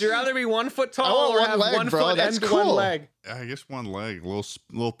 Would you rather be 1 foot I tall want or one have leg, 1 bro. foot That's and cool. one leg? I guess one leg,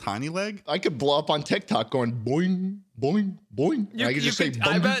 little tiny leg. I could blow up on TikTok going boing, boing, boing. I could just say,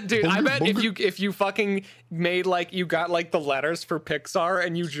 I bunga, bet, dude. I bunga, bet bunga. if you fucking made like you got like the letters for Pixar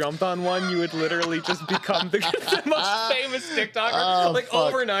and you jumped on one, you would literally just become the most famous TikToker Oh, like fuck.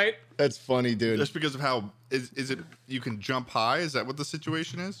 overnight. That's funny, dude. Just because of how is it? You can jump high. Is that what the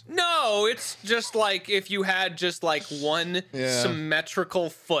situation is? No, it's just like if you had just like one Yeah. symmetrical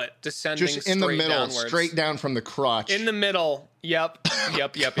foot descending Just in the straight middle, downwards. straight down from the crotch. In the middle. Yep.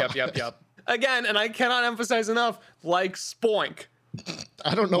 Yep. Again, and I cannot emphasize enough, like Spoink.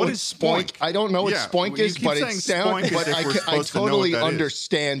 I don't know What what is spoink. spoink? I don't know what Yeah, spoink you is, keep but it saying sounds. spoink as But if we're I supposed to know what totally that is.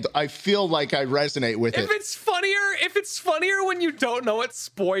 understand. I feel like I resonate with If it. it's funnier when you don't know what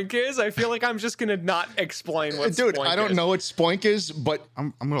Spoink is, I feel like I'm just gonna not explain what Dude, Spoink I don't is. know what spoink is, but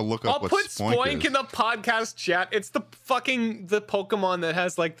I'm gonna look up I'll what put spoink Spoink is. in the podcast chat. It's the Pokemon that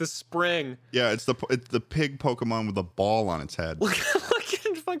has like the spring. Yeah, it's the pig Pokemon with a ball on its head. Look at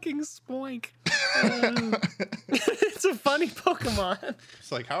fucking Spoink. It's a funny Pokemon.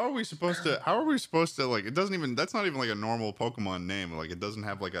 It's like how are we supposed to like? It doesn't even. That's not even like a normal Pokemon name. Like it doesn't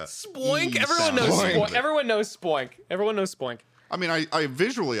have like a Spoink. E Everyone sound. knows Spoink. Spoink. Everyone knows Spoink. Everyone knows Spoink. I mean, I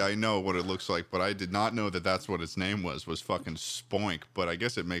visually I know what it looks like, but I did not know that that's what its name was fucking Spoink. But I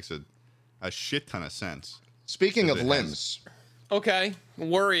guess it makes a shit ton of sense. speaking If of it has- limbs, Okay,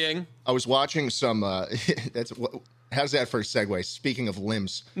 worrying. I was watching some. That's what. How's that for a segue? Speaking of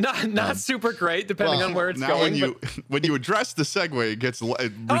limbs, Not super great, depending well, on where it's Now going. when you but- when you address the segue, it gets it Oh, how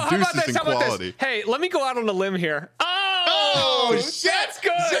about reduces this? in How about quality. this? Hey, let me go out on a limb here. Oh, shit! That's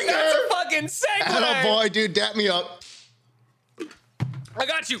good. Zinger! That's a fucking segue. oh boy, dude, dap me up. I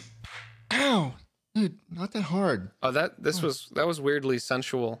got you. Ow, dude, not that hard. Oh, that was weirdly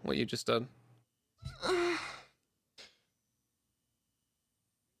sensual. What you just did.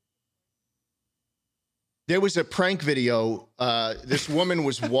 There was a prank video. This woman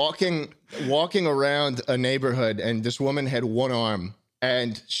was walking around a neighborhood, and this woman had one arm,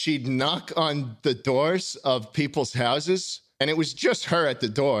 and she'd knock on the doors of people's houses, and it was just her at the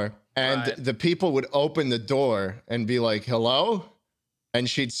door, and Right. the people would open the door and be like, "Hello," and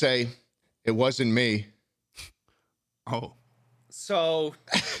she'd say, "It wasn't me." Oh, So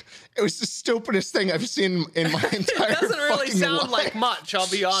It was the stupidest thing I've seen in my entire. it doesn't really fucking sound life. like much. I'll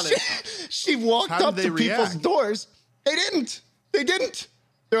be honest. She walked How did up they to people's react? doors. They didn't.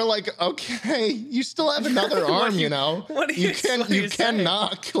 They're like, okay, you still have another arm, you know. what do you you- can what do you you can say?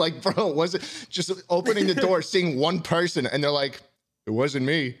 knock. Like, bro, was it just opening the door, seeing one person, and they're like, it wasn't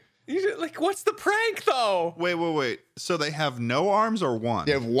me. Like, what's the prank though? wait. So they have no arms or one?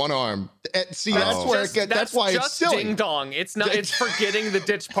 They have one arm. See, that's Oh. where it gets. That's why it's just silly. ding dong. It's not. It's forgetting the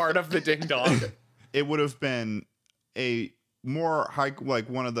ditch part of the ding dong. It would have been a more high, like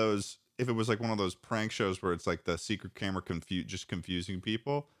one of those. If it was like one of those prank shows where it's like the secret camera just confusing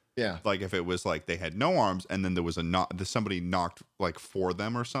people. Yeah. Like if it was like they had no arms and then there was somebody knocked like for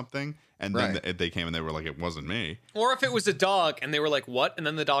them or something, and then Right. they came and they were like, it wasn't me. Or if it was a dog and they were like, "What?" and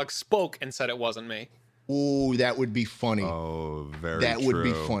then the dog spoke and said it wasn't me. Ooh, that would be funny. Oh, very. That would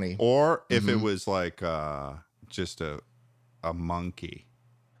be true. funny. Or if it was like just a monkey.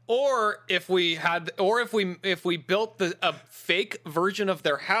 Or if we built a fake version of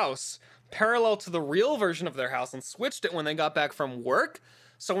their house parallel to the real version of their house and switched it when they got back from work.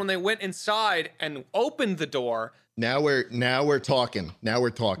 So when they went inside and opened the door, Now we're talking. Now we're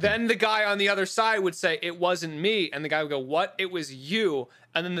talking. then the guy on the other side would say, "It wasn't me," and the guy would go, "What? It was you."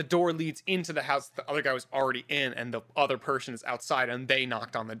 And then the door leads into the house the other guy was already in, and the other person is outside, and they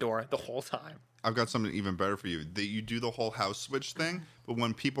knocked on the door the whole time. I've got something even better for you. That you do the whole house switch thing, but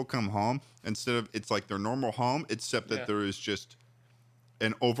when people come home, instead of it's like their normal home, except that Yeah. there is just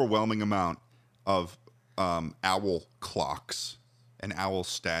an overwhelming amount of owl clocks and owl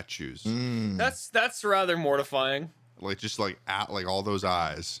statues, That's rather mortifying. like just like all those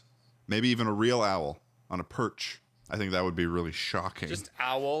eyes, maybe even a real owl on a perch. I think that would be really shocking, Just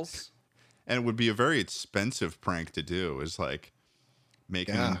owls. and it would be a very expensive prank to do. Is like make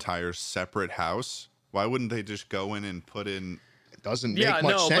an Yeah. entire separate house. Why wouldn't they just go in and put in? it doesn't Yeah, make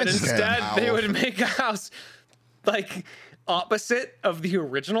much no, sense. but then. instead they Owl. would make a house like opposite of the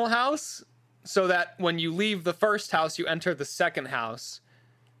original house, so that when you leave the first house, you enter the second house.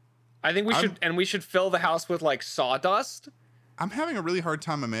 I think we should fill the house with like sawdust. I'm having a really hard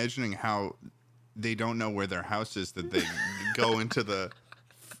time imagining how they don't know where their house is that they go into the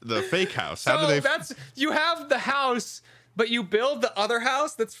fake house. How So do they? you have the house But you build the other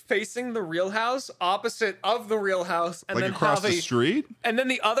house that's facing the real house opposite of the real house, and Like then across have the street? and then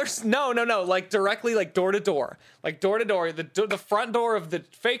the other no, like directly, like door to door, the front door of the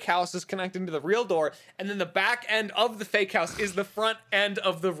fake house is connecting to the real door, and then the back end of the fake house is the front end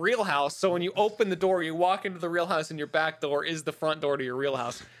of the real house. So when you open the door, you walk into the real house, and your back door is the front door to your real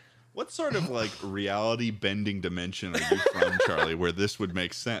house. What sort of like reality bending dimension are you from, Charlie, where this would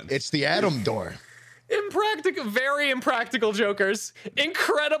make sense? It's the Atom door. Very impractical jokers,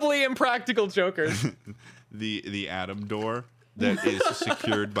 incredibly impractical jokers. The atom door that is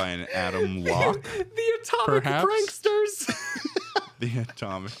secured by an atom lock. The atomic Perhaps? pranksters. The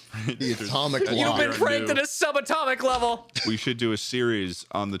atomic. The atomic That's You've lock. been our pranked new- at a subatomic level. We should do a series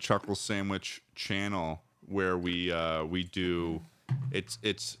on the Chuckle Sandwich channel where we do.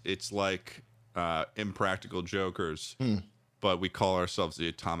 It's like impractical jokers. But we call ourselves the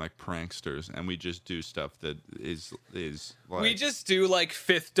Atomic Pranksters, and we just do stuff that is like We just do like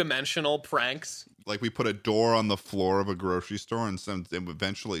fifth dimensional pranks. like we put a door on the floor of a grocery store, and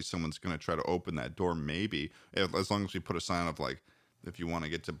eventually someone's going to try to open that door. Maybe as long as we put a sign of like, if you want to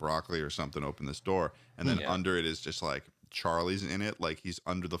get to broccoli or something, open this door, and then under it is just like Charlie's in it, like he's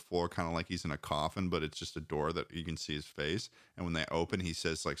under the floor, kind of like he's in a coffin, but it's just a door that you can see his face. And when they open, he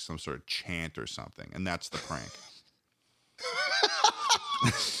says like some sort of chant or something, and that's the prank.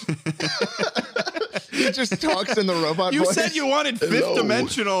 He just talks in the robot You voice. said you wanted fifth Hello.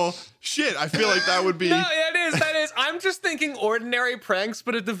 dimensional shit. I feel like that would be. No, that is. I'm just thinking ordinary pranks,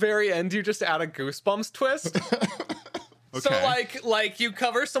 but at the very end, you just add a Goosebumps twist. So like you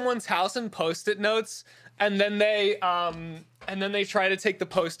cover someone's house in Post-it notes, and then they try to take the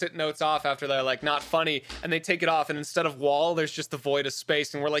Post-it notes off after they're like not funny, and they take it off, and instead of wall, there's just the void of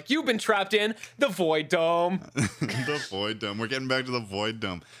space, and we're like, you've been trapped in the Void Dome. The Void Dome. We're getting back to the Void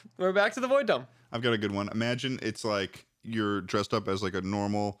Dome. We're back to the Void Dome. I've got a good one. Imagine it's like you're dressed up as like a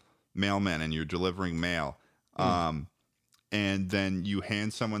normal mailman and you're delivering mail. And then you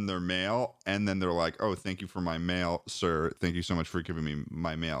hand someone their mail, and then they're like, "Oh, thank you for my mail, sir. Thank you so much for giving me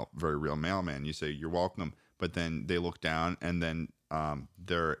my mail." Very real mailman. You say, "You're welcome." But then they look down, and then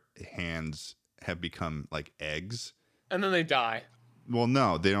their hands have become like eggs. And then they die. Well,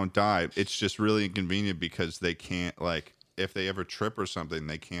 no, they don't die. It's just really inconvenient because they can't, like, if they ever trip or something,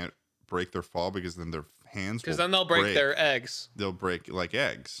 they can't break their fall because then their hands Because will then they'll break their eggs. They'll break like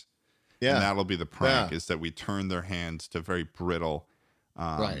eggs. Yeah. And that'll be the prank, Yeah. is that we turn their hands to very brittle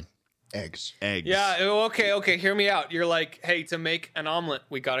Right. Eggs. eggs. Yeah, okay, hear me out. You're like, hey, to make an omelet,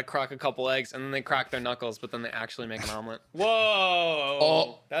 we gotta crack a couple eggs, and then they crack their knuckles, but then they actually make an omelet. Whoa!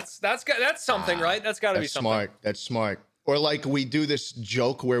 Oh. That's something, right? That's gotta be That's something. smart. That's smart. Or like we do this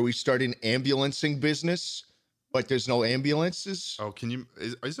joke where we start an ambulancing business, but there's no ambulances. Oh, can you?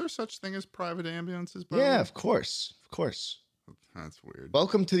 Is there such thing as private ambulances? By the Yeah, way? of course. Of course. That's weird.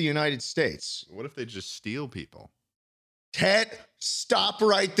 Welcome to the United States. What if they just steal people? Ted, stop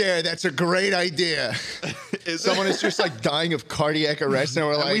right there. That's a great idea. Someone is just like dying of cardiac arrest, and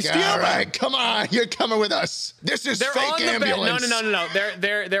we're we like, steal all them." right, come on, you're coming with us. This is They're fake on the ambulance. bed.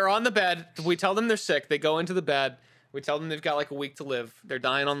 No. They're on the bed. We tell them they're sick. They go into the bed. We tell them they've got like a week to live. They're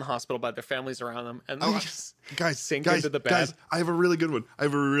dying on the hospital bed. Their families around them, and they just sink into the bed. Guys, I have a really good one.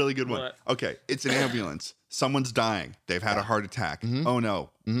 What? Okay, it's an ambulance. Someone's dying. They've had a heart attack. Oh no.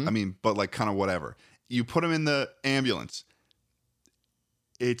 I mean, but like kind of whatever. You put them in the ambulance.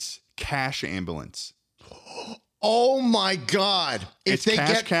 It's cash ambulance. Oh my God! It's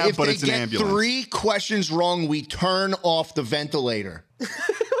cash cab, but it's an ambulance. 3 questions wrong, we turn off the ventilator.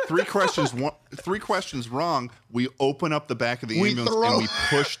 3 questions wrong. We open up the back of the We ambulance throw- and we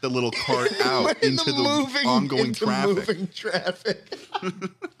push the little cart out into the ongoing traffic. Moving traffic.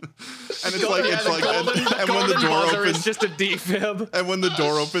 And it's like and when the golden door buzzer opens, is just a defib. and when the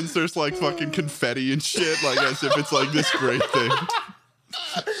door opens, there's like fucking confetti and shit, like as if it's like this great thing.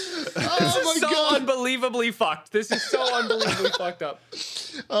 Oh This is my so God! unbelievably fucked. This is so unbelievably fucked up.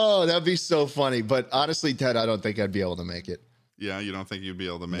 Oh, that'd be so funny. But honestly, Ted, I don't think I'd be able to make it. Yeah, you don't think you'd be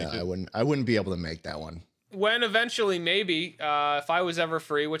able to make No, it? I wouldn't be able to make that one. When eventually, maybe, if I was ever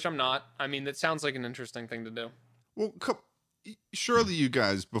free, which I'm not. I mean, that sounds like an interesting thing to do. Well, surely you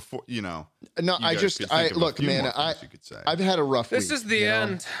guys before No, you I guys just could think of a look, few man. more things you could say. I've had a rough week. This is the you know?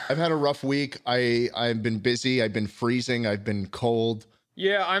 end. I've had a rough week. I've been busy. I've been freezing. I've been cold.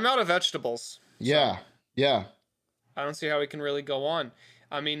 Yeah, I'm out of vegetables. Yeah, yeah. I don't see how we can really go on.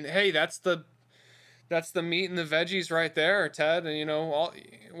 I mean, hey, that's the meat and the veggies right there, Ted. And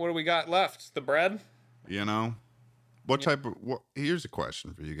what do we got left? The bread? You know, what type of? Here's a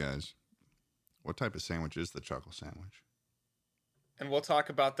question for you guys: what type of sandwich is the chuckle sandwich? and we'll talk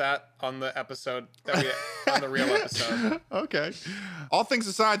about that on the episode on the real episode. Okay. All things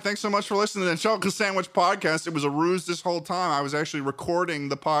aside, thanks so much for listening to the Chocolate Sandwich Podcast. It was a ruse this whole time. I was actually recording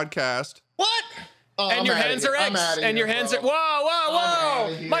the podcast. What? Oh, and your hands are eggs. And your hands are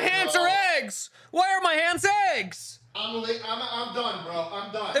whoa. My hands are eggs. Why are my hands eggs? I'm done, bro.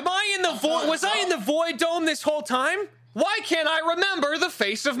 I'm done. Am I in the void? Was I in the void dome this whole time? Why can't I remember the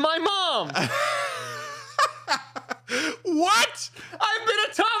face of my mom? What? I've been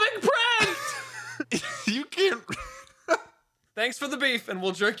atomic pranked. You can't. Thanks for the beef, and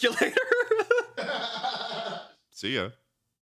we'll jerk you later. See ya.